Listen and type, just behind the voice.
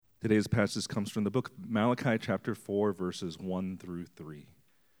Today's passage comes from the book of Malachi chapter 4, verses 1 through 3.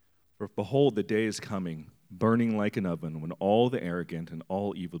 For behold, the day is coming, burning like an oven, when all the arrogant and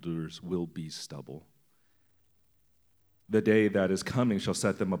all evildoers will be stubble. The day that is coming shall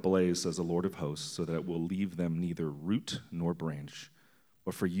set them ablaze, says the Lord of hosts, so that it will leave them neither root nor branch.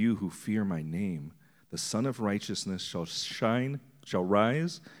 But for you who fear my name, the Son of Righteousness shall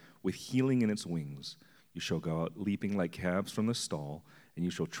rise with healing in its wings. You shall go out leaping like calves from the stall, and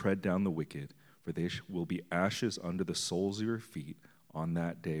you shall tread down the wicked, for they will be ashes under the soles of your feet on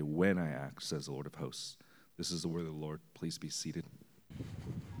that day when I act, says the Lord of hosts. This is the word of the Lord. Please be seated.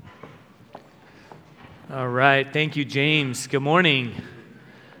 All right. Thank you, James. Good morning.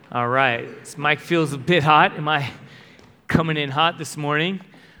 All right. This mic feels a bit hot. Am I coming in hot this morning?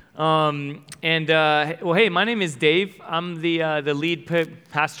 Well, hey, my name is Dave. I'm the lead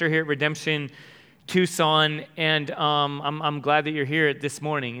pastor here at Redemption Tucson, and I'm glad that you're here this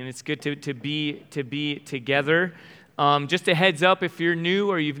morning, and it's good to be together. Just a heads up, if you're new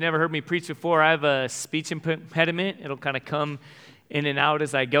or you've never heard me preach before, I have a speech impediment. It'll kind of come in and out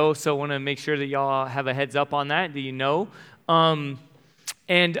as I go, so I want to make sure that y'all have a heads up on that, that you know.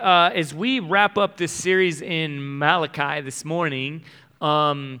 As we wrap up this series in Malachi this morning,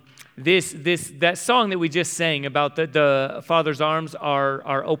 that song that we just sang about the Father's arms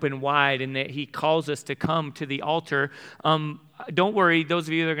are open wide and that He calls us to come to the altar. Don't worry, those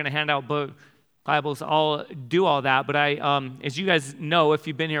of you that are going to hand out Bibles, I'll do all that. But as you guys know, if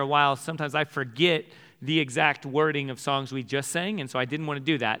you've been here a while, sometimes I forget the exact wording of songs we just sang, and so I didn't want to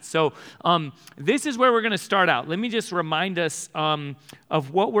do that. So this is where we're going to start out. Let me just remind us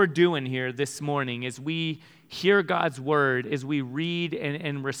of what we're doing here this morning as we hear God's word, as we read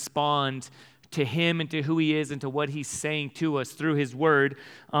and respond to Him and to who He is and to what He's saying to us through His word.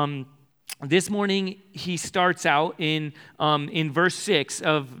 This morning, He starts out in verse 6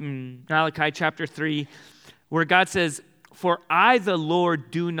 of Malachi chapter 3, where God says, "For I, the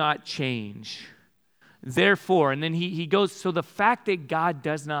Lord, do not change. Therefore," and then he goes, so the fact that God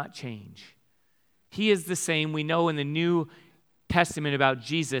does not change. He is the same. We know in the New Testament about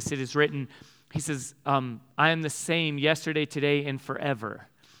Jesus, it is written, He says, I am the same yesterday, today, and forever.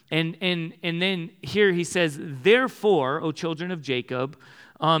 And then here He says, "Therefore, O children of Jacob,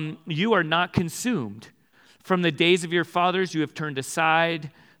 you are not consumed. From the days of your fathers you have turned aside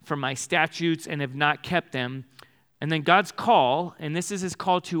from my statutes and have not kept them." And then God's call, and this is His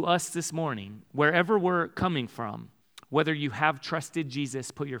call to us this morning, wherever we're coming from, whether you have trusted Jesus,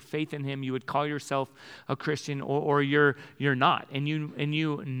 put your faith in Him, you would call yourself a Christian, or you're not, and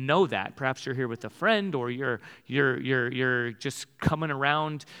you know that. Perhaps you're here with a friend, or you're just coming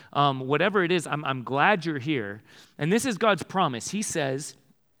around. Whatever it is, I'm glad you're here. And this is God's promise. He says,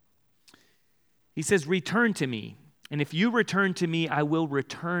 "Return to me. And if you return to me, I will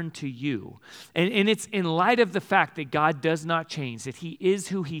return to you." And it's in light of the fact that God does not change, that He is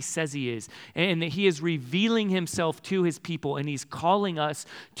who He says He is, and that He is revealing Himself to His people, and He's calling us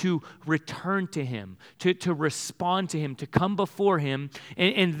to return to Him, to respond to Him, to come before Him.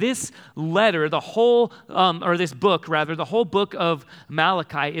 And this letter, this book, the whole book of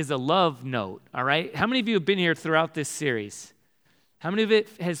Malachi is a love note, all right? How many of you have been here throughout this series? How many of it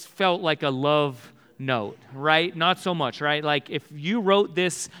has felt like a love note, right? Not so much, right? Like if you wrote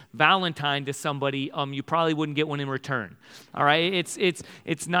this Valentine to somebody, you probably wouldn't get one in return. All right?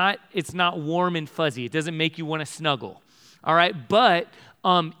 It's not warm and fuzzy. It doesn't make you want to snuggle. All right? But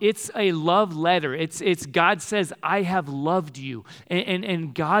it's a love letter. It's God says, "I have loved you."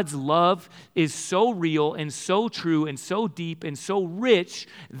 And God's love is so real and so true and so deep and so rich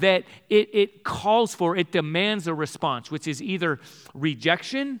that it calls for, it demands a response, which is either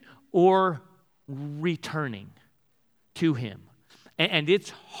rejection or returning to Him. And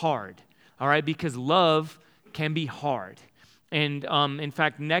it's hard, all right, because love can be hard. And in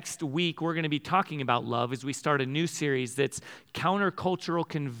fact, next week, we're going to be talking about love as we start a new series that's countercultural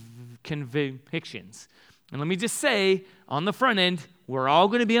convictions. And let me just say, on the front end, we're all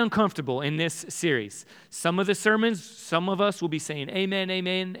going to be uncomfortable in this series. Some of the sermons, some of us will be saying amen,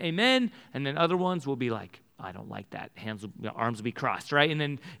 amen, amen, and then other ones will be like, I don't like that. Arms will be crossed, right? And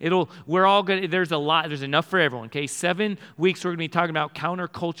then there's enough for everyone, okay? 7 weeks we're going to be talking about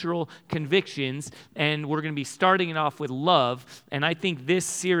countercultural convictions, and we're going to be starting it off with love. And I think this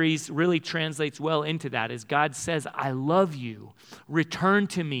series really translates well into that, as God says, "I love you. Return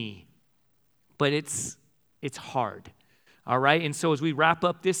to me." But it's hard. All right, and so as we wrap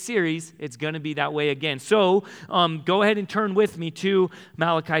up this series, it's going to be that way again. So go ahead and turn with me to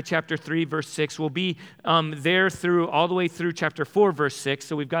Malachi chapter 3, verse 6. We'll be there through all the way through chapter 4, verse 6.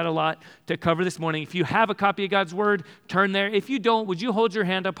 So we've got a lot to cover this morning. If you have a copy of God's Word, turn there. If you don't, would you hold your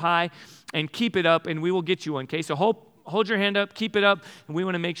hand up high and keep it up, and we will get you one, okay? So hold your hand up, keep it up, and we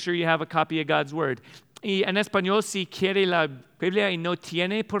want to make sure you have a copy of God's Word. Y en español, si quiere la Biblia y no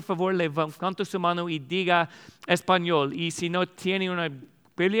tiene, por favor, levante su mano y diga español. Y si no tiene una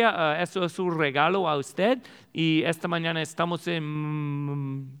Biblia, eso es un regalo a usted. Y esta mañana estamos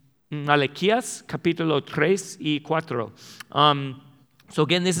en Malachi, capítulo 3 y 4. So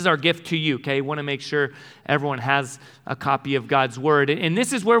again, this is our gift to you, okay? Want to make sure everyone has a copy of God's Word. And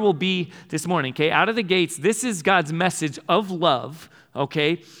this is where we'll be this morning, okay? Out of the gates, this is God's message of love,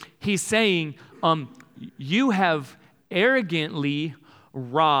 okay? He's saying, you have arrogantly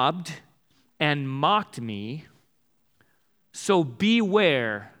robbed and mocked me, so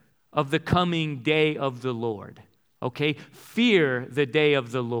beware of the coming day of the Lord, okay? Fear the day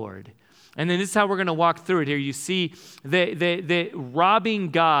of the Lord. And then this is how we're going to walk through it here. You see the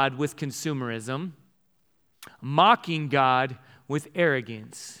robbing God with consumerism, mocking God with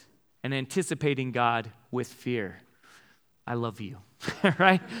arrogance, and anticipating God with fear. I love you.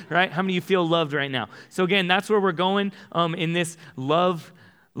 Right? How many of you feel loved right now? So again, that's where we're going in this love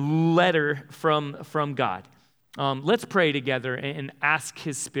letter from God. Let's pray together and ask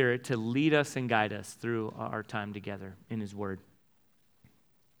His Spirit to lead us and guide us through our time together in His Word.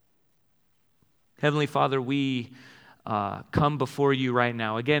 Heavenly Father, we come before you right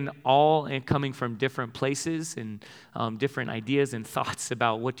now. Again, all coming from different places and different ideas and thoughts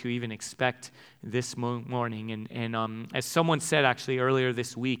about what to even expect this morning. And as someone said actually earlier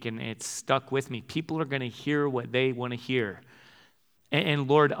this week, and it stuck with me, people are going to hear what they want to hear. And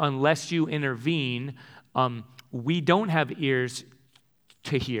Lord, unless you intervene, we don't have ears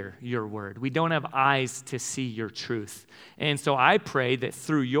to hear your word. We don't have eyes to see your truth. And so I pray that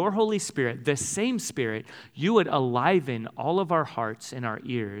through your Holy Spirit, the same Spirit, you would enliven all of our hearts and our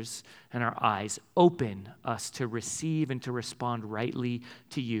ears and our eyes, open us to receive and to respond rightly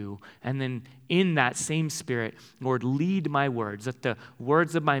to you. And then in that same Spirit, Lord, lead my words. Let the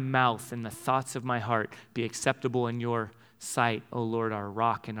words of my mouth and the thoughts of my heart be acceptable in your sight, O Lord, our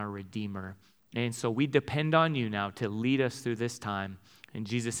rock and our Redeemer. And so we depend on you now to lead us through this time. In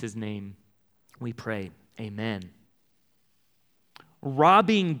Jesus' name, we pray. Amen.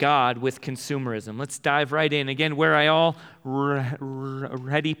 Robbing God with consumerism. Let's dive right in. Again, where I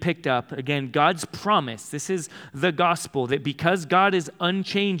already picked up. Again, God's promise. This is the gospel, that because God is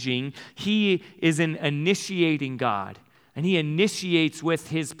unchanging, He is an initiating God. And He initiates with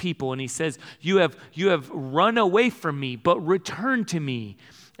His people. And He says, you have run away from me, but return to me,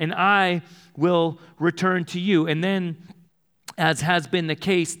 and I will return to you. And then, as has been the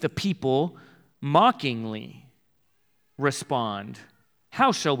case, the people mockingly respond,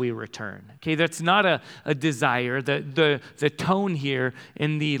 how shall we return? Okay, that's not a desire. The tone here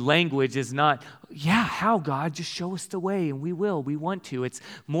in the language is not, yeah, how, God? Just show us the way, and we will. We want to. It's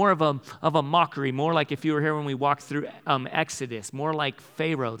more of a mockery, more like if you were here when we walked through Exodus, more like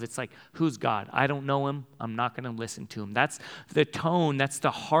Pharaoh. That's like, who's God? I don't know him. I'm not going to listen to him. That's the tone. That's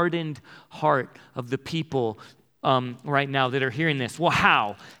the hardened heart of the people right now that are hearing this. Well,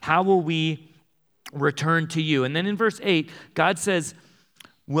 how? How will we return to you? And then in verse 8, God says,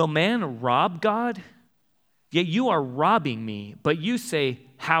 will man rob God? Yet you are robbing me, but you say,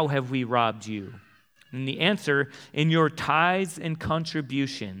 how have we robbed you? And the answer, in your tithes and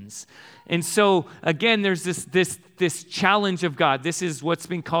contributions. And so, again, there's this challenge of God. This is what's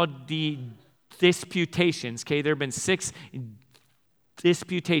been called the disputations. Okay, there have been 6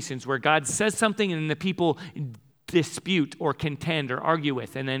 disputations where God says something and the people dispute or contend or argue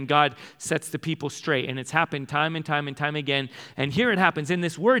with, and then God sets the people straight. And it's happened time and time and time again. And here it happens in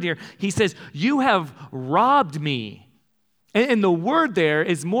this word here. He says, you have robbed me. And the word there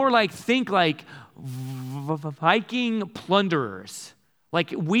is more like, think like Viking plunderers.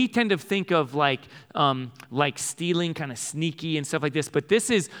 Like we tend to think of like stealing, kind of sneaky and stuff like this, but this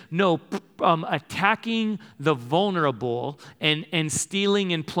is attacking the vulnerable and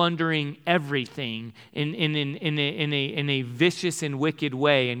stealing and plundering everything in a vicious and wicked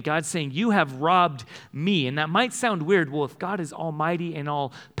way. And God's saying, you have robbed me. And that might sound weird. Well, if God is almighty and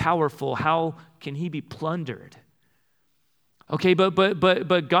all powerful, how can He be plundered? Okay,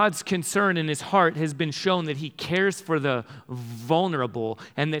 but God's concern in his heart has been shown that he cares for the vulnerable,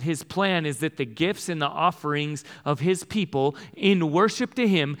 and that his plan is that the gifts and the offerings of his people in worship to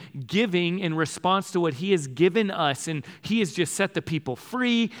him, giving in response to what he has given us, and he has just set the people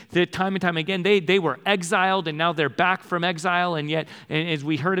free. That time and time again, they were exiled, and now they're back from exile, and yet, and as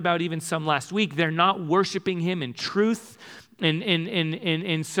we heard about even some last week, they're not worshiping him in truth.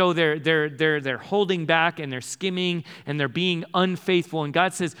 And so they're holding back, and they're skimming, and they're being unfaithful. And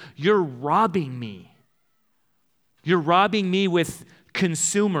God says, you're robbing me. You're robbing me with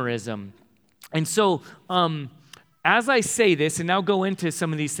consumerism. And so as I say this, and now go into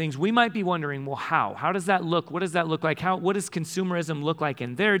some of these things, we might be wondering, well, how? How does that look? What does that look like? What does consumerism look like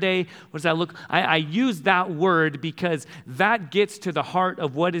in their day? What does that look? I use that word because that gets to the heart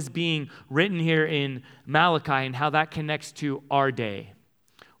of what is being written here in Malachi and how that connects to our day.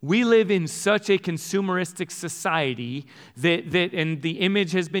 We live in such a consumeristic society that and the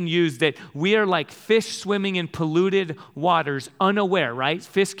image has been used that we are like fish swimming in polluted waters, unaware, right?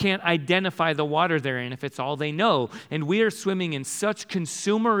 Fish can't identify the water they're in if it's all they know. And we are swimming in such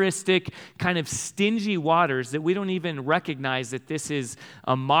consumeristic, kind of stingy waters that we don't even recognize that this is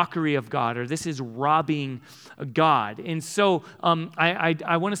a mockery of God or this is robbing God. And so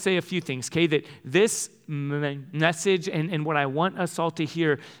I want to say a few things, okay? That this message and what I want us all to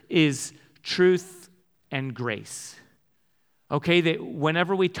hear is truth and grace. Okay, that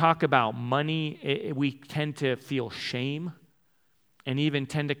whenever we talk about money, we tend to feel shame and even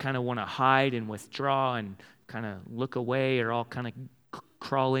tend to kind of want to hide and withdraw and kind of look away or all kind of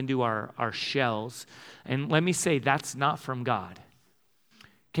crawl into our shells. And let me say, that's not from God.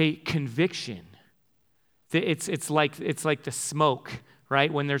 Okay, conviction. It's like the smoke,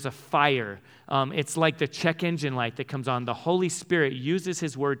 right? When there's a fire, it's like the check engine light that comes on. The Holy Spirit uses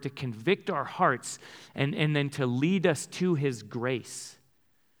his word to convict our hearts and then to lead us to his grace.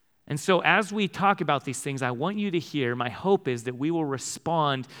 And so as we talk about these things, I want you to hear, my hope is that we will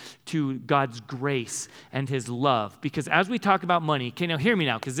respond to God's grace and his love. Because as we talk about money, okay, now hear me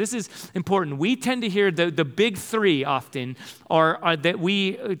now, because this is important. We tend to hear the big three often are that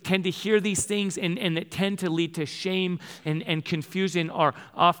we tend to hear these things and that tend to lead to shame and confusion are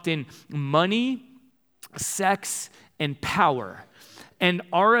often money, sex, and power. And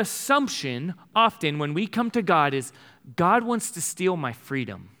our assumption often when we come to God is, God wants to steal my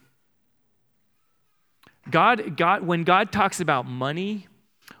freedom. When God talks about money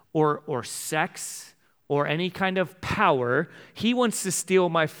or sex or any kind of power, he wants to steal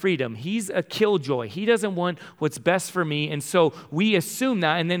my freedom. He's a killjoy. He doesn't want what's best for me. And so we assume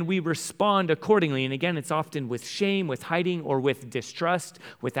that, and then we respond accordingly. And again, it's often with shame, with hiding, or with distrust,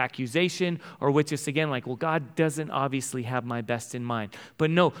 with accusation, or with just, again, like, well, God doesn't obviously have my best in mind. But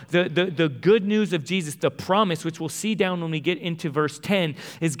no, the good news of Jesus, the promise, which we'll see down when we get into verse 10,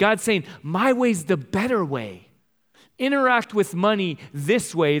 is God saying, my way's the better way. Interact with money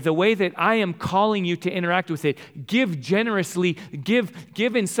this way, the way that I am calling you to interact with it. Give generously, give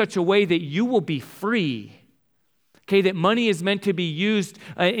in such a way that you will be free. Okay, that money is meant to be used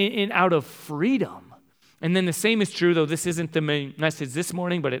out of freedom. And then the same is true, though this isn't the main message this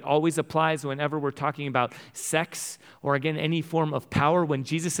morning, but it always applies whenever we're talking about sex or, again, any form of power. When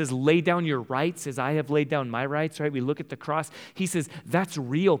Jesus says, lay down your rights as I have laid down my rights, right? We look at the cross. He says, that's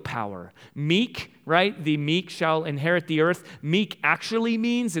real power. Meek, right? The meek shall inherit the earth. Meek actually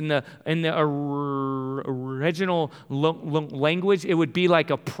means in the original language, it would be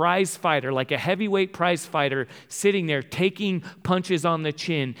like a prize fighter, like a heavyweight prize fighter sitting there taking punches on the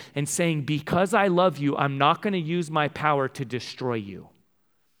chin and saying, because I love you, I'm not going to use my power to destroy you.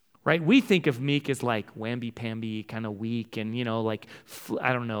 Right? We think of meek as like wamby-pamby, kind of weak, and like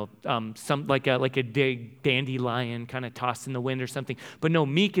I don't know, some like a dandelion kind of tossed in the wind or something. But no,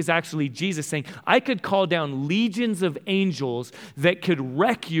 meek is actually Jesus saying, I could call down legions of angels that could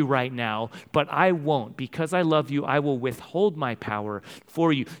wreck you right now, but I won't. Because I love you, I will withhold my power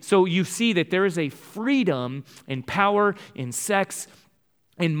for you. So you see that there is a freedom in power, in sex,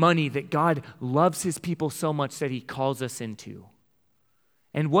 in money that God loves his people so much that he calls us into.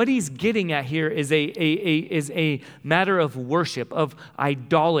 And what he's getting at here is a matter of worship, of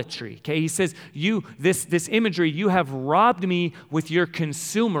idolatry. Okay, he says, this imagery, you have robbed me with your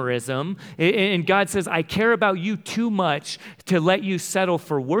consumerism. And God says, I care about you too much to let you settle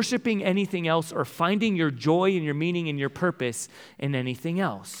for worshiping anything else or finding your joy and your meaning and your purpose in anything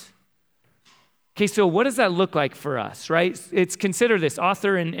else. Okay, so what does that look like for us, right? It's consider this.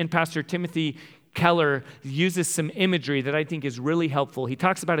 Author and Pastor Timothy Keller uses some imagery that I think is really helpful. He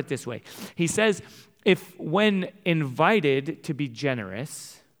talks about it this way. He says, if when invited to be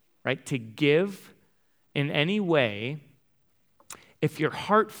generous, right, to give in any way, if your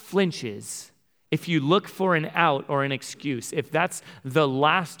heart flinches, if you look for an out or an excuse, if that's the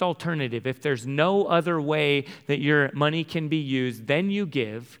last alternative, if there's no other way that your money can be used, then you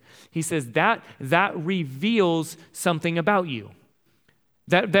give. He says that reveals something about you.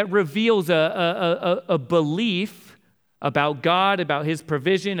 That reveals a belief about God, about his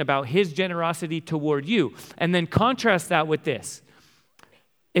provision, about his generosity toward you. And then contrast that with this.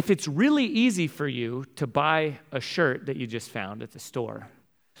 If it's really easy for you to buy a shirt that you just found at the store,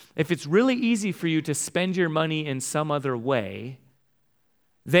 if it's really easy for you to spend your money in some other way,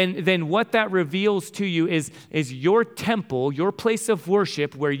 then what that reveals to you is your temple, your place of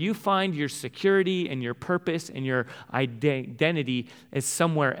worship, where you find your security and your purpose and your identity is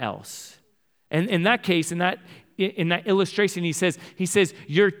somewhere else. And in that case, in that illustration, he says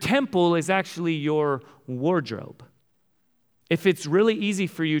your temple is actually your wardrobe. If it's really easy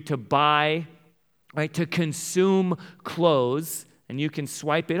for you to buy, right, to consume clothes, and you can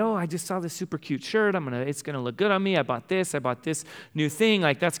swipe it, oh, I just saw this super cute shirt, it's gonna look good on me, I bought this new thing,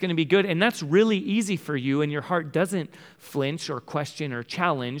 like that's gonna be good, and that's really easy for you, and your heart doesn't flinch or question or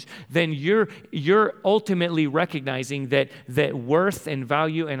challenge, then you're ultimately recognizing that worth and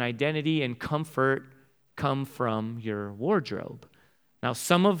value and identity and comfort come from your wardrobe. Now,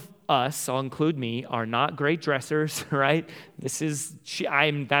 some of us, I'll include me, are not great dressers, right?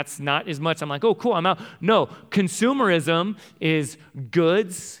 That's not as much. I'm like, oh, cool, I'm out. No, consumerism is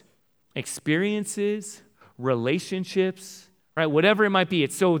goods, experiences, relationships, right? Whatever it might be.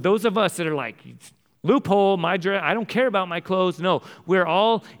 It's so those of us that are like, loophole, my dress, I don't care about my clothes. No, we're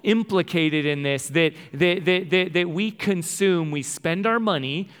all implicated in this, that we consume, we spend our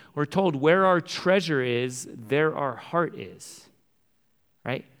money. We're told where our treasure is, there our heart is,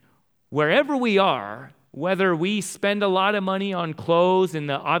 right? Wherever we are, whether we spend a lot of money on clothes and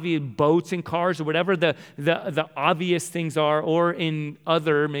the obvious boats and cars or whatever the obvious things are, or in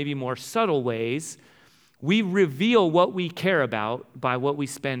other, maybe more subtle ways, we reveal what we care about by what we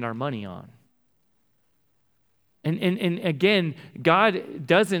spend our money on. And again, God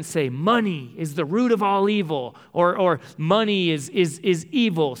doesn't say money is the root of all evil, or money is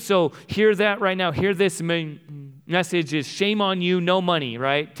evil. So hear that right now. Hear this message is shame on you, no money,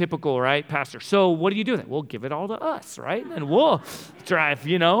 right? Typical, right, pastor? So what do you do then? We'll give it all to us, right? And we'll drive,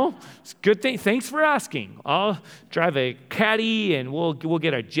 it's a good thing. Thanks for asking. I'll drive a Caddy and we'll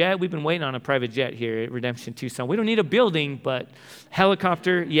get a jet. We've been waiting on a private jet here at Redemption Tucson. We don't need a building, but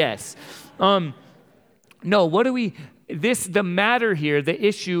helicopter, yes. No, the matter here, the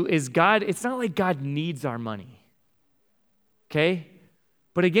issue is God, it's not like God needs our money, okay?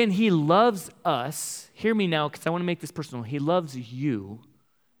 But again, he loves us. Hear me now, because I want to make this personal. He loves you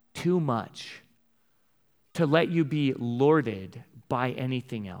too much to let you be lorded by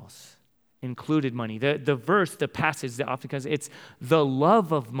anything else, included money. The verse, the passage that often comes, it's the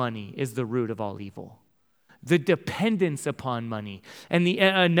love of money is the root of all evil. The dependence upon money. And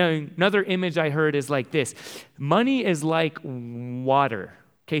another image I heard is like this. Money is like water.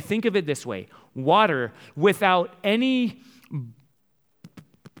 Okay, think of it this way. Water without any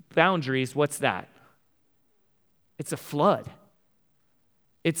boundaries, what's that? It's a flood.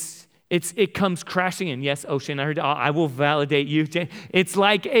 It comes crashing in. Yes, Ocean, I will validate you. It's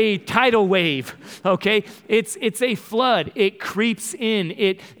like a tidal wave, okay? It's a flood. It creeps in.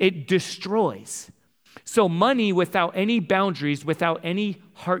 It destroys. So money without any boundaries, without any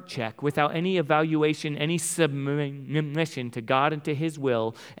heart check, without any evaluation, any submission to God and to his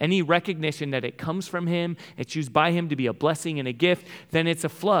will, any recognition that it comes from him, it's used by him to be a blessing and a gift, then it's a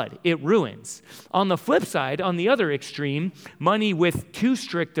flood. It ruins. On the flip side, on the other extreme, money with too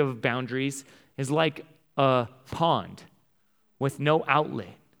strict of boundaries is like a pond with no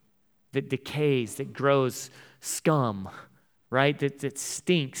outlet that decays, that grows scum, right? That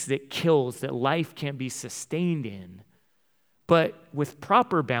stinks, that kills, that life can't be sustained in. But with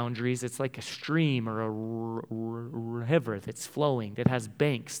proper boundaries, it's like a stream or a river that's flowing, that has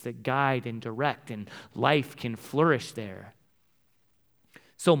banks that guide and direct, and life can flourish there.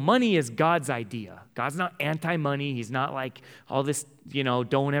 So money is God's idea. God's not anti-money. He's not like all this,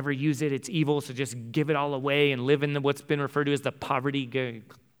 don't ever use it. It's evil, so just give it all away and live in what's been referred to as the poverty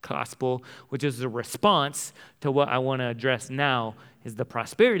gospel, which is a response to what I want to address now is the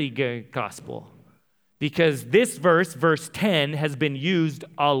prosperity gospel. Because this verse 10, has been used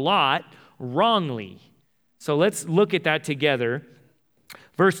a lot wrongly. So let's look at that together.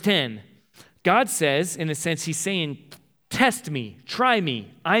 Verse 10, God says, in a sense, he's saying, test me, try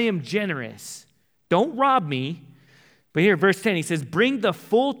me, I am generous. Don't rob me. But here, verse 10, he says, bring the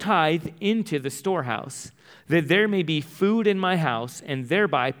full tithe into the storehouse, that there may be food in my house, and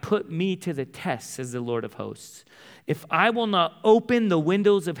thereby put me to the test, says the Lord of hosts. if I will not open the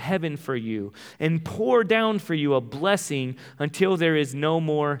windows of heaven for you and pour down for you a blessing until there is no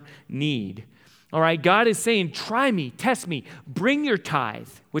more need. All right, God is saying, try me, test me, bring your tithe,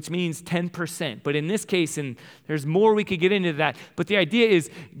 which means 10%. But in this case, and there's more we could get into that, but the idea is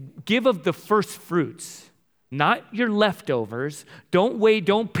give of the first fruits, not your leftovers. Don't wait,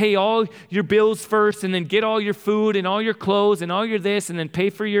 don't pay all your bills first and then get all your food and all your clothes and all your this and then pay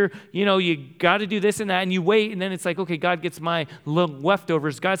for your, you got to do this and that and you wait and then it's like, okay, God gets my little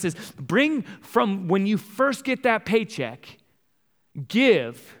leftovers. God says, bring from when you first get that paycheck,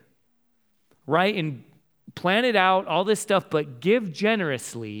 give, right? And plan it out, all this stuff, but give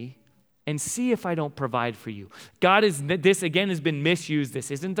generously and see if I don't provide for you. This again has been misused.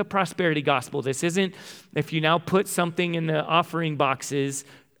 This isn't the prosperity gospel. This isn't if you now put something in the offering boxes,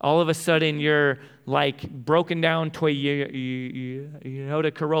 all of a sudden you're like broken down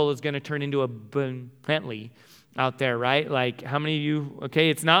Toyota Corolla is going to turn into a Bentley out there, right? Like how many of you, okay,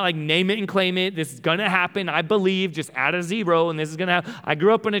 it's not like name it and claim it. This is going to happen. I believe, just add a zero and this is going to happen. I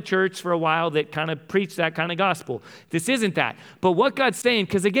grew up in a church for a while that kind of preached that kind of gospel. This isn't that. But what God's saying,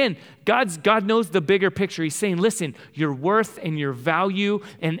 because again, God knows the bigger picture. He's saying, listen, your worth and your value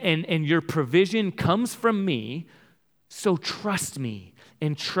and your provision comes from me. So trust me.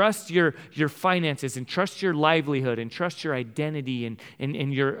 And trust your finances, and trust your livelihood, and trust your identity,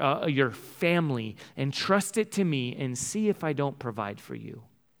 and your family, and trust it to me, and see if I don't provide for you.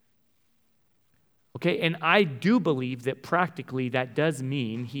 Okay, and I do believe that practically that does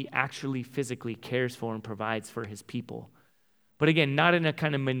mean he actually physically cares for and provides for his people. But again, not in a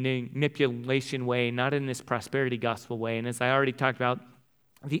kind of manipulation way, not in this prosperity gospel way. And as I already talked about,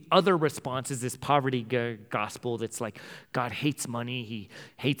 the other response is this poverty gospel that's like, God hates money. He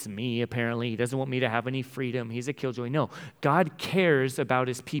hates me, apparently. He doesn't want me to have any freedom. He's a killjoy. No, God cares about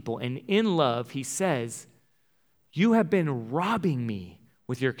his people. And in love, he says, you have been robbing me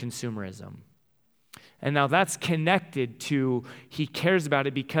with your consumerism. And now that's connected to he cares about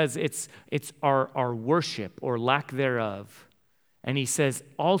it because it's our worship or lack thereof. And he says,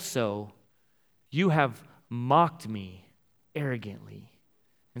 also, you have mocked me arrogantly.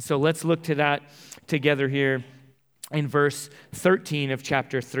 And so let's look to that together here in verse 13 of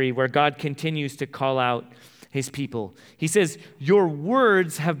chapter 3, where God continues to call out his people. He says, your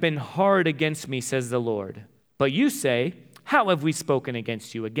words have been hard against me, says the Lord. But you say, how have we spoken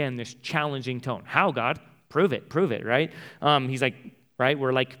against you? Again, this challenging tone. How, God? Prove it, right? He's like, right?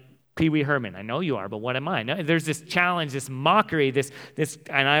 We're like Pee Wee Herman. I know you are, but what am I? No, there's this challenge, this mockery, this,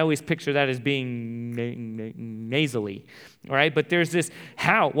 and I always picture that as being nasally, all right? But there's this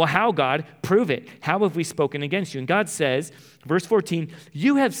how. Well, how, God? Prove it. How have we spoken against you? And God says, verse 14,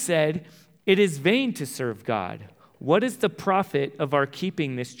 you have said, it is vain to serve God. What is the profit of our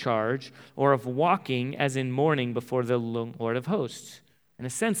keeping this charge or of walking as in mourning before the Lord of hosts? In a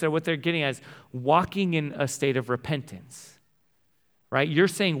sense, what they're getting at is walking in a state of repentance. Right? You're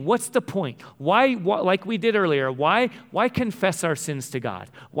saying, what's the point? Why, like we did earlier, why confess our sins to God?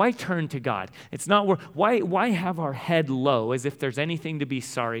 Why turn to God? It's not why have our head low as if there's anything to be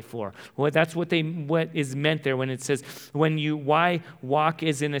sorry for? Well, that's what is meant there when it says, why walk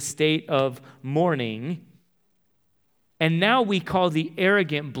is in a state of mourning. And now we call the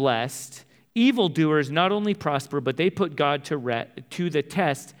arrogant blessed. Evildoers not only prosper, but they put God to the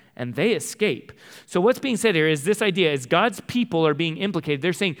test and they escape. So what's being said here is this idea is God's people are being implicated.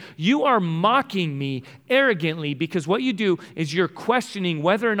 They're saying, you are mocking me arrogantly because what you do is you're questioning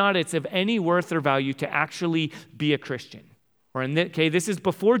whether or not it's of any worth or value to actually be a Christian. Or this is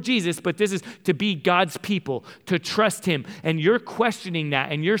before Jesus, but this is to be God's people, to trust him. And you're questioning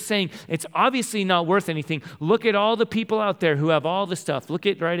that, and you're saying it's obviously not worth anything. Look at all the people out there who have all the stuff. Look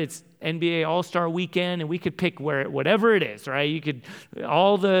at, right, it's NBA All-Star Weekend, and we could pick whatever it is, right? You could,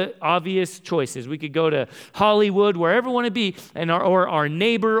 all the obvious choices. We could go to Hollywood, wherever we want to be, and or our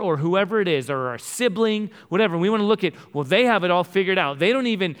neighbor or whoever it is, or our sibling, whatever. We want to look at, well, they have it all figured out. They don't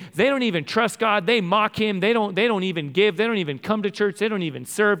even trust God. They mock him. They don't even give. They don't even come to church. They don't even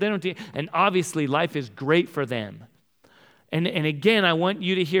serve. And obviously life is great for them. And again, I want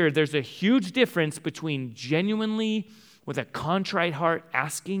you to hear there's a huge difference between genuinely with a contrite heart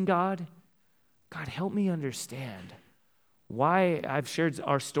asking God, help me understand. Why I've shared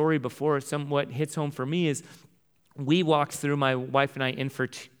our story before, somewhat hits home for me is we walked through, my wife and I,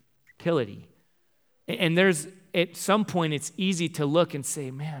 infertility. And there's, at some point, it's easy to look and say,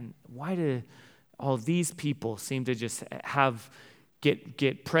 man, why do all these people seem to just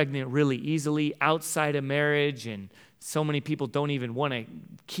get pregnant really easily outside of marriage, and so many people don't even want to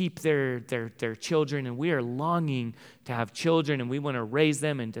keep their children, and we are longing to have children, and we want to raise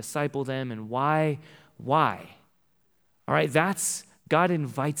them and disciple them, and why? All right, God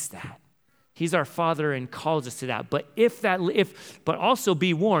invites that. He's our Father and calls us to that. But but also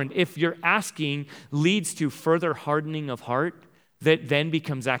be warned, if your asking leads to further hardening of heart, that then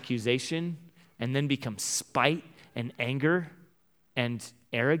becomes accusation and then becomes spite and anger and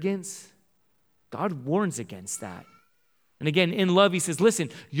arrogance, God warns against that. And again, in love, he says, listen,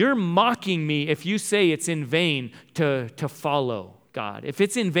 you're mocking me if you say it's in vain to follow God. If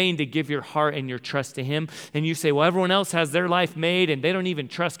it's in vain to give your heart and your trust to him, and you say, well, everyone else has their life made and they don't even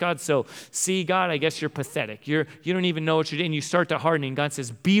trust God, so see, God, I guess you're pathetic. You don't even know what you're doing. And you start to harden, and God says,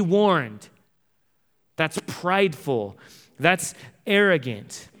 be warned. That's prideful. That's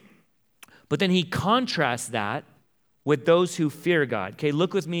arrogant. But then he contrasts that with those who fear God. Okay,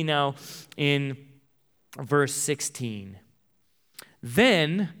 look with me now in verse 16.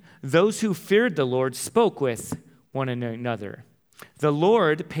 Then those who feared the Lord spoke with one another. The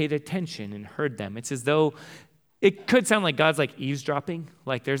Lord paid attention and heard them. It's as though it could sound like God's like eavesdropping,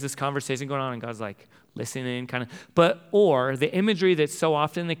 like there's this conversation going on and God's like listening kind of. Or the imagery that's so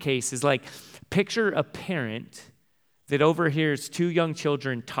often the case is like, picture a parent that overhears two young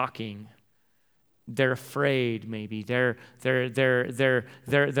children talking. They're afraid, maybe. Their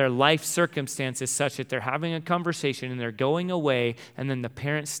life circumstance is such that they're having a conversation and they're going away, and then the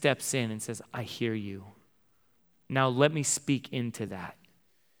parent steps in and says, I hear you. Now let me speak into that.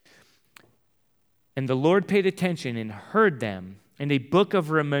 And the Lord paid attention and heard them, and a book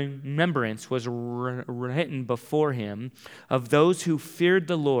of remembrance was written before him of those who feared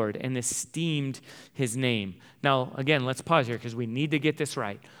the Lord and esteemed his name. Now, again, let's pause here because we need to get this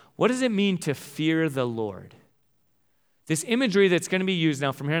right. What does it mean to fear the Lord? This imagery that's going to be used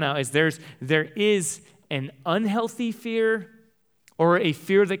now from here on out is there is an unhealthy fear or a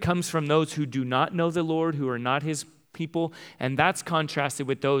fear that comes from those who do not know the Lord, who are not his people, and that's contrasted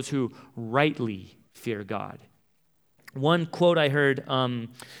with those who rightly fear God. One quote I heard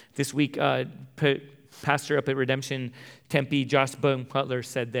this week, pastor up at Redemption Tempe, Josh Butler,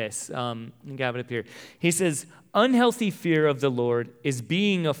 said this. I have it up here. He says, unhealthy fear of the Lord is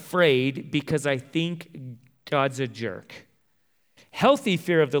being afraid because I think God's a jerk. Healthy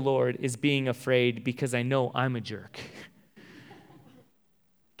fear of the Lord is being afraid because I know I'm a jerk.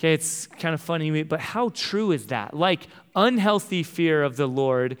 Okay, it's kind of funny, but how true is that? Like, unhealthy fear of the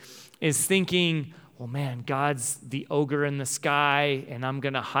Lord is thinking, well, man, God's the ogre in the sky, and I'm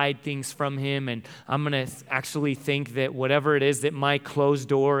going to hide things from him, and I'm going to actually think that whatever it is that my closed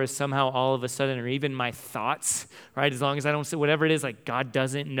door is somehow all of a sudden, or even my thoughts, right? As long as I don't say whatever it is, like God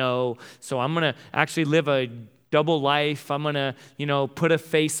doesn't know. So I'm going to actually live a double life. I'm going to, put a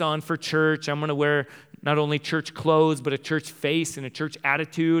face on for church. I'm going to wear not only church clothes, but a church face and a church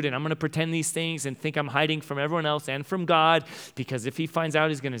attitude. And I'm going to pretend these things and think I'm hiding from everyone else and from God, because if he finds out,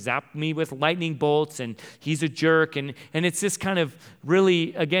 he's going to zap me with lightning bolts and he's a jerk. And it's this kind of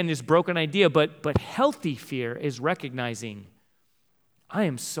really, again, this broken idea. But healthy fear is recognizing I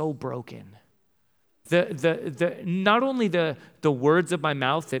am so broken. Not only the words of my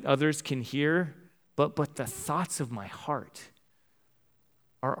mouth that others can hear, but the thoughts of my heart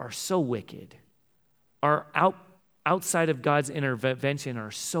are so wicked. Are outside of God's intervention are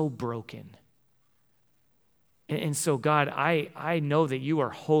so broken. And so, God, I know that you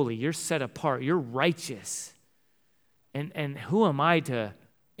are holy. You're set apart. You're righteous. And who am I to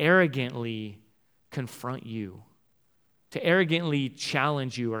arrogantly confront you, to arrogantly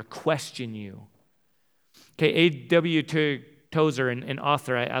challenge you or question you? Okay, A.W. Tozer, an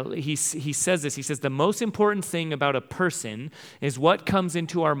author, he says this. He says, the most important thing about a person is what comes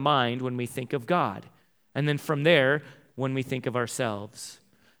into our mind when we think of God. And then from there, when we think of ourselves.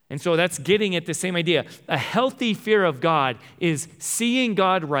 And so that's getting at the same idea. A healthy fear of God is seeing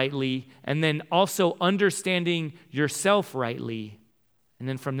God rightly and then also understanding yourself rightly. And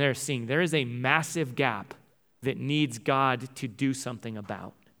then from there, seeing there is a massive gap that needs God to do something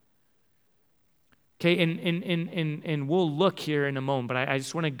about. Okay, and we'll look here in a moment, but I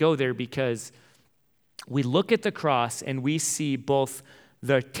just want to go there because we look at the cross and we see both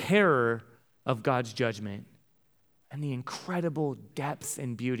the terror of God's judgment and the incredible depth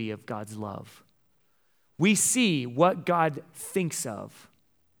and beauty of God's love. We see what God thinks of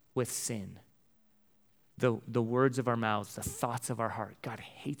with sin. The words of our mouths, the thoughts of our heart. God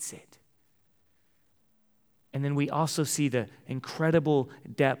hates it. And then we also see the incredible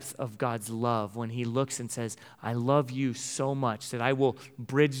depth of God's love when he looks and says, I love you so much that I will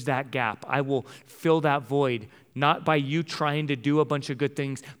bridge that gap. I will fill that void, not by you trying to do a bunch of good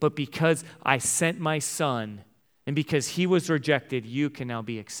things, but because I sent my son, and because he was rejected, you can now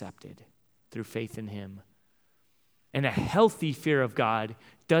be accepted through faith in him. And a healthy fear of God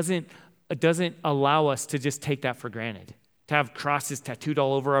doesn't allow us to just take that for granted. to have crosses tattooed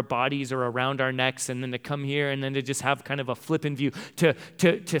all over our bodies or around our necks, and then to come here and then to just have kind of a flippant view,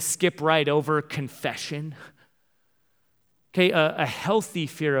 to skip right over confession. Okay, a healthy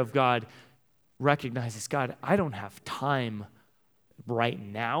fear of God recognizes, God, I don't have time right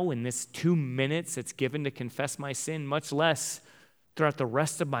now in this 2 minutes that's given to confess my sin, much less throughout the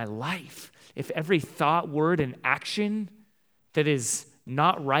rest of my life. If every thought, word, and action that is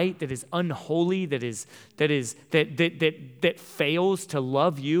not right, that is unholy, that fails to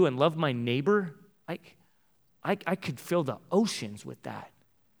love you and love my neighbor, I could fill the oceans with that.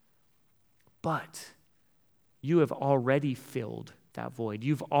 But you have already filled that void.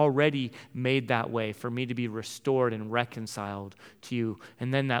 You've already made that way for me to be restored and reconciled to you.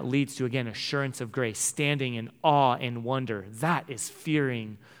 And then that leads to, again, assurance of grace, standing in awe and wonder. That is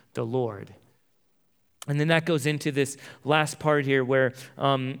fearing the Lord. And then that goes into this last part here where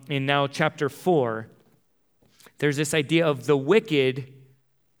in now chapter 4, there's this idea of the wicked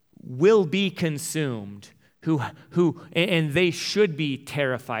will be consumed. And they should be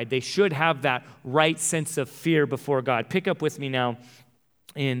terrified. They should have that right sense of fear before God. Pick up with me now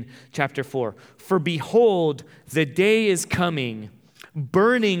in chapter 4. For behold, the day is coming,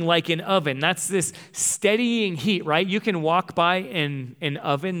 burning like an oven. That's this steadying heat, right? You can walk by an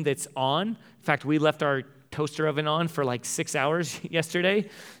oven that's on. In fact, we left our toaster oven on for like 6 hours yesterday.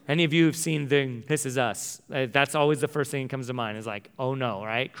 Any of you have seen This Is Us? That's always the first thing that comes to mind is like, oh no,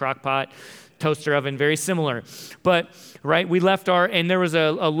 right? Crock pot, toaster oven, very similar. But, right, we left and there was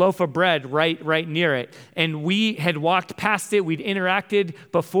a loaf of bread right near it. And we had walked past it. We'd interacted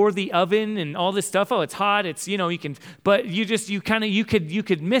before the oven and all this stuff. Oh, it's hot. It's, but you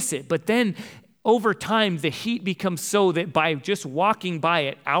could miss it. But then over time, the heat becomes so that by just walking by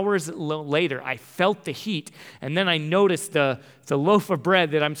it, hours later, I felt the heat. And then I noticed the loaf of bread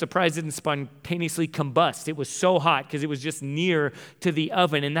that I'm surprised didn't spontaneously combust. It was so hot because it was just near to the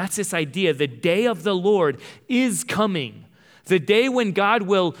oven. And that's this idea. The day of the Lord is coming. The day when God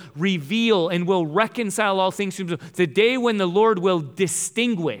will reveal and will reconcile all things to himself. The day when the Lord will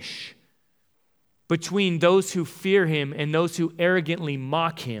distinguish between those who fear him and those who arrogantly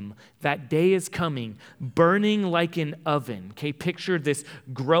mock him. That day is coming, burning like an oven. Okay, picture this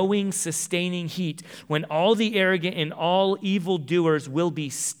growing, sustaining heat when all the arrogant and all evildoers will be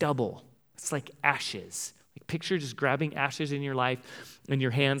stubble. It's like ashes. Like picture just grabbing ashes in your life, in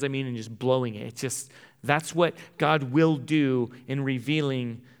your hands, and just blowing it. It's just, that's what God will do in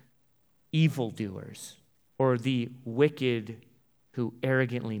revealing evildoers or the wicked who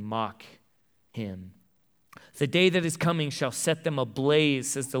arrogantly mock him. The day that is coming shall set them ablaze,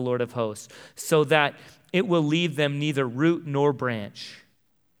 says the Lord of hosts, so that it will leave them neither root nor branch.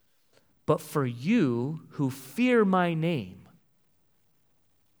 But for you who fear my name.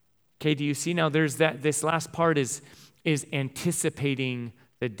 Okay, do you see now there's this last part is anticipating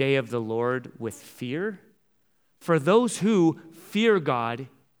the day of the Lord with fear. For those who fear God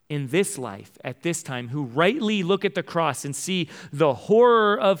in this life, at this time, who rightly look at the cross and see the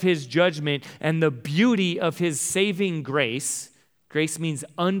horror of his judgment and the beauty of his saving grace. Grace means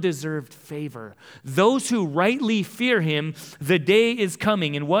undeserved favor. Those who rightly fear him, the day is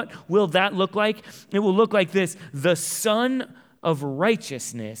coming. And what will that look like? It will look like this. The Son of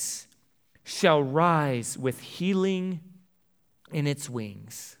Righteousness shall rise with healing in its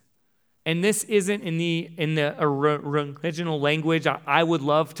wings. And this isn't in the original language. I would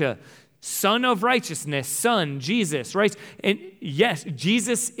love to, Son of Righteousness, Son, Jesus, right? And yes,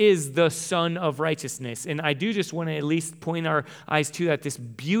 Jesus is the Son of Righteousness. And I do just want to at least point our eyes to that, this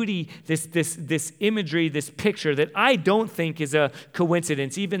beauty, this imagery, this picture that I don't think is a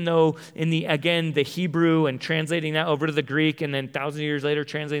coincidence, even though the Hebrew and translating that over to the Greek and then thousands of years later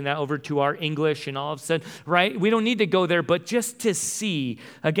translating that over to our English and all of a sudden, right? We don't need to go there, but just to see,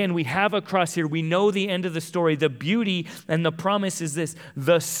 again, we have a cross here. We know the end of the story. The beauty and the promise is this,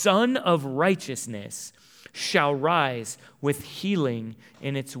 the Son of Righteousness shall rise with healing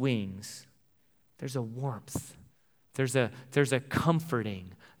in its wings. There's a warmth. There's a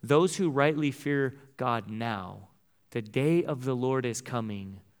comforting. Those who rightly fear God now, the day of the Lord is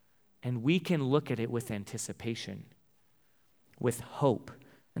coming, and we can look at it with anticipation, with hope.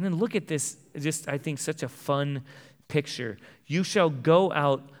 And then look at this, just I think such a fun picture. You shall go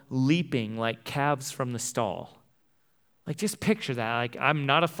out leaping like calves from the stall. Like, just picture that. Like, I'm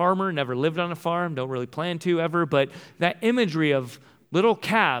not a farmer, never lived on a farm, don't really plan to ever, but that imagery of little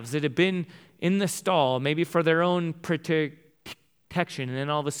calves that have been in the stall, maybe for their own protection, and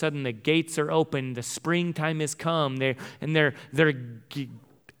then all of a sudden the gates are open, the springtime has come, they're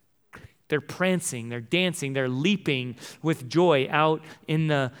They're prancing, they're dancing, they're leaping with joy out in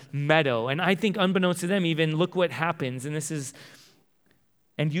the meadow. And I think unbeknownst to them, even look what happens. And this is,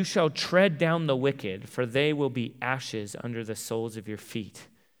 and you shall tread down the wicked, for they will be ashes under the soles of your feet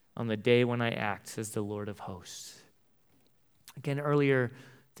on the day when I act, says the Lord of hosts. Again, earlier,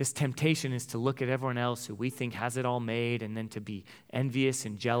 this temptation is to look at everyone else who we think has it all made and then to be envious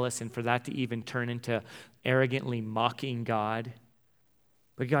and jealous and for that to even turn into arrogantly mocking God.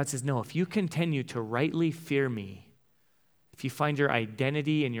 But God says, no, if you continue to rightly fear me, if you find your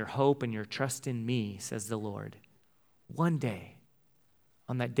identity and your hope and your trust in me, says the Lord, one day,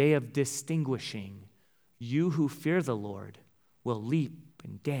 on that day of distinguishing, you who fear the Lord will leap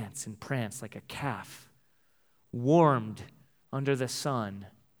and dance and prance like a calf, warmed under the sun.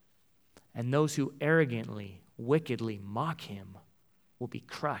 And those who arrogantly, wickedly mock him will be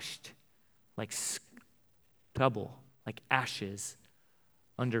crushed like stubble, like ashes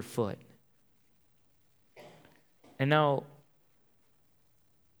underfoot. And now,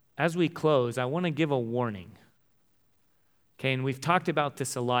 as we close, I want to give a warning. Okay, and we've talked about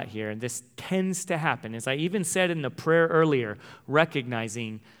this a lot here, and this tends to happen. As I even said in the prayer earlier,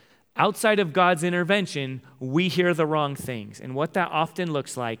 recognizing outside of God's intervention, we hear the wrong things. And what that often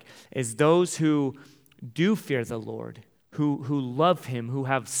looks like is those who do fear the Lord, who love him, who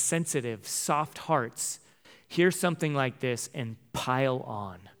have sensitive, soft hearts, hear something like this and pile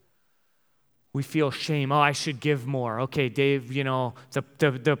on. We feel shame. Oh, I should give more. Okay, Dave,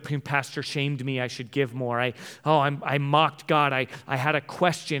 the pastor shamed me. I should give more. I mocked God. I had a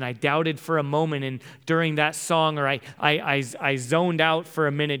question. I doubted for a moment, and during that song, or I zoned out for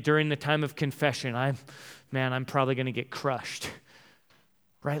a minute during the time of confession. I'm probably going to get crushed.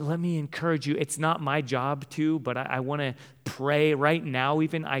 Right? Let me encourage you. It's not my job to, but I want to pray right now.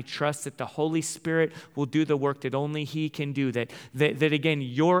 Even I trust that the Holy Spirit will do the work that only He can do. That again,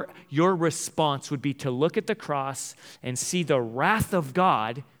 your response would be to look at the cross and see the wrath of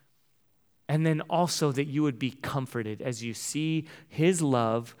God, and then also that you would be comforted as you see His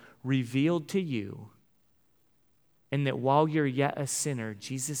love revealed to you, and that while you're yet a sinner,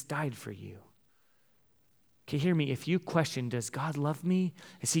 Jesus died for you. Okay, hear me. If you question, does God love me?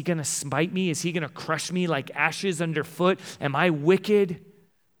 Is He going to smite me? Is He going to crush me like ashes underfoot? Am I wicked?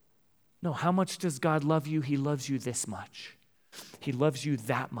 No, how much does God love you? He loves you this much. He loves you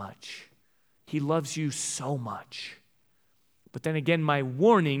that much. He loves you so much. But then again, my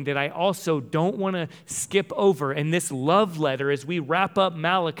warning that I also don't want to skip over in this love letter as we wrap up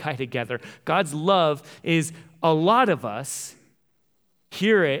Malachi together, God's love is a lot of us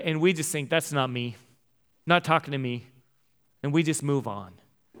hear it and we just think, that's not me. Not talking to me, and we just move on.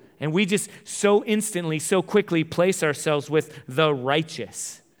 And we just so instantly, so quickly place ourselves with the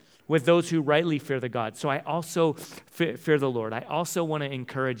righteous, with those who rightly fear the God. So I also fear the Lord. I also want to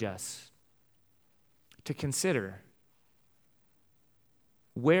encourage us to consider,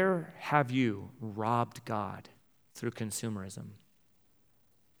 where have you robbed God through consumerism?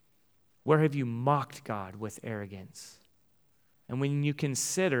 Where have you mocked God with arrogance? And when you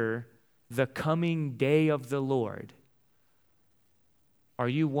consider the coming day of the Lord, are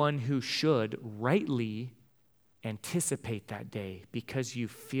you one who should rightly anticipate that day because you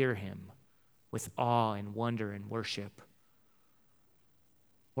fear him with awe and wonder and worship?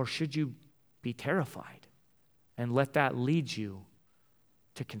 Or should you be terrified and let that lead you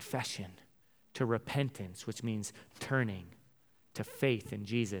to confession, to repentance, which means turning to faith in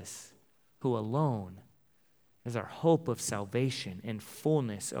Jesus, who alone is our hope of salvation and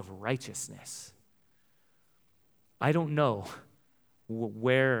fullness of righteousness? I don't know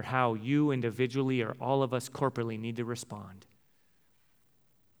where or how you individually or all of us corporately need to respond.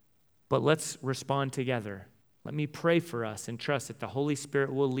 But let's respond together. Let me pray for us and trust that the Holy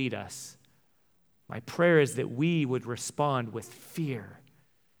Spirit will lead us. My prayer is that we would respond with fear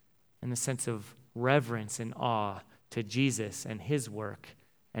in the sense of reverence and awe to Jesus and his work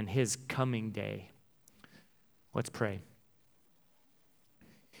and his coming day. Let's pray.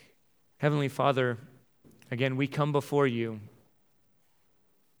 Heavenly Father, again, we come before you.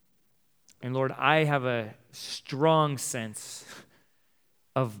 And Lord, I have a strong sense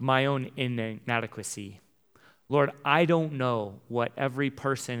of my own inadequacy. Lord, I don't know what every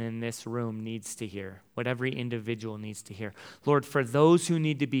person in this room needs to hear, what every individual needs to hear. Lord, for those who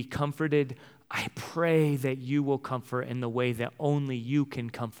need to be comforted, I pray that you will comfort in the way that only you can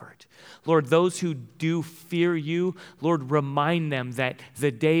comfort. Lord, those who do fear you, Lord, remind them that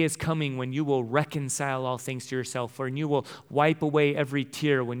the day is coming when you will reconcile all things to yourself, when you will wipe away every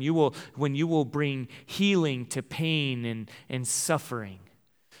tear, when you will bring healing to pain and suffering.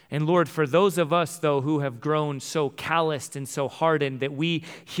 And Lord, for those of us, though, who have grown so calloused and so hardened that we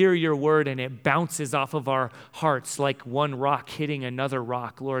hear your word and it bounces off of our hearts like one rock hitting another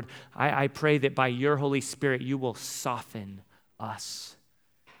rock, Lord, I pray that by your Holy Spirit, you will soften us.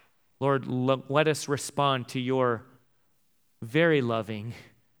 Lord, let us respond to your very loving,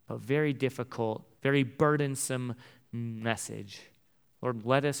 but very difficult, very burdensome message. Lord,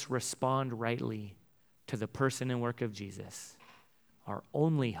 let us respond rightly to the person and work of Jesus, our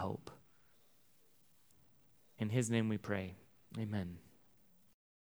only hope. In his name we pray. Amen.